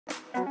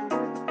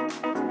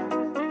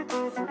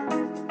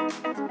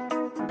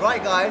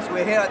Right guys,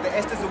 we're here at the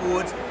ESTAS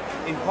Awards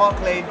in Park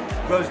Lane,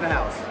 Grosvenor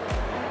House.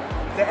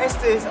 The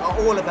ESTAS are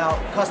all about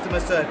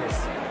customer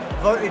service,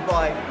 voted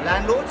by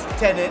landlords,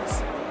 tenants,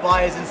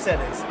 buyers and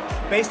sellers,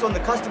 based on the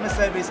customer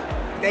service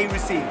they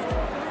received.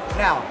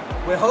 Now,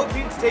 we're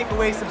hoping to take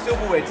away some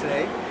silverware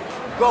today,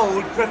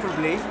 gold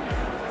preferably.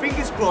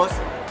 Fingers crossed,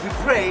 we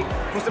pray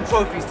for some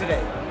trophies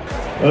today.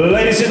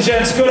 Ladies and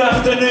gents, good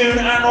afternoon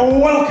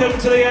and welcome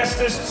to the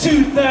ESTAS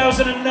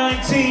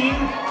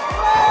 2019.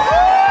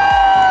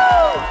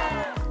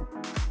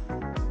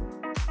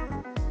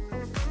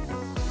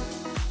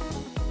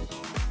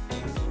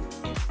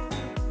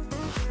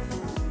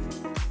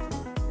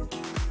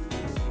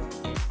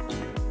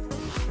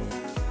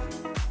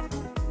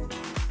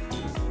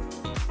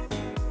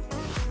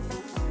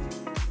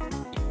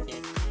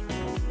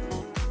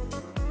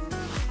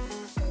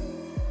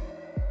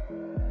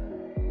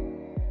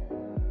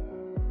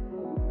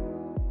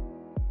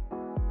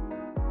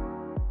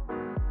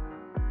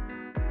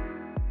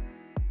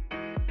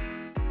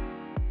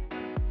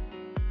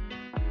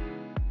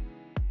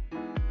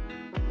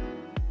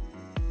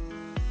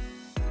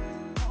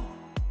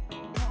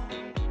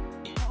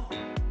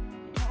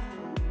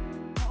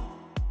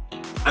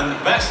 And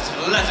the best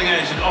letting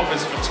agent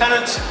offers for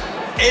tenants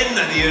in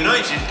the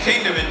United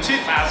Kingdom in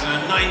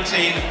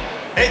 2019.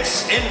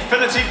 It's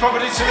Infinity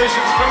Property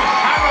Solutions from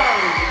Harrow.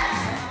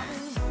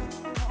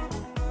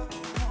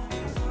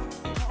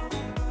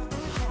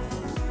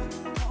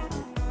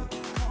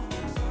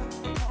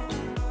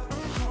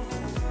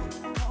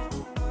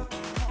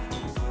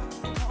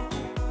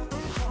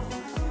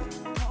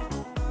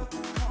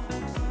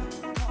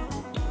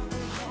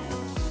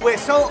 We're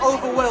so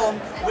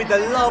overwhelmed with the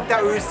love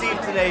that we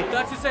received today. I'd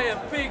like to say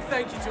a big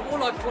thank you to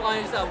all our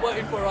clients that are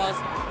working for us.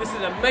 This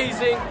is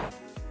amazing.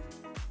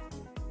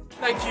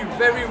 Thank you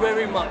very,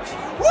 very much.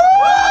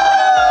 Woo!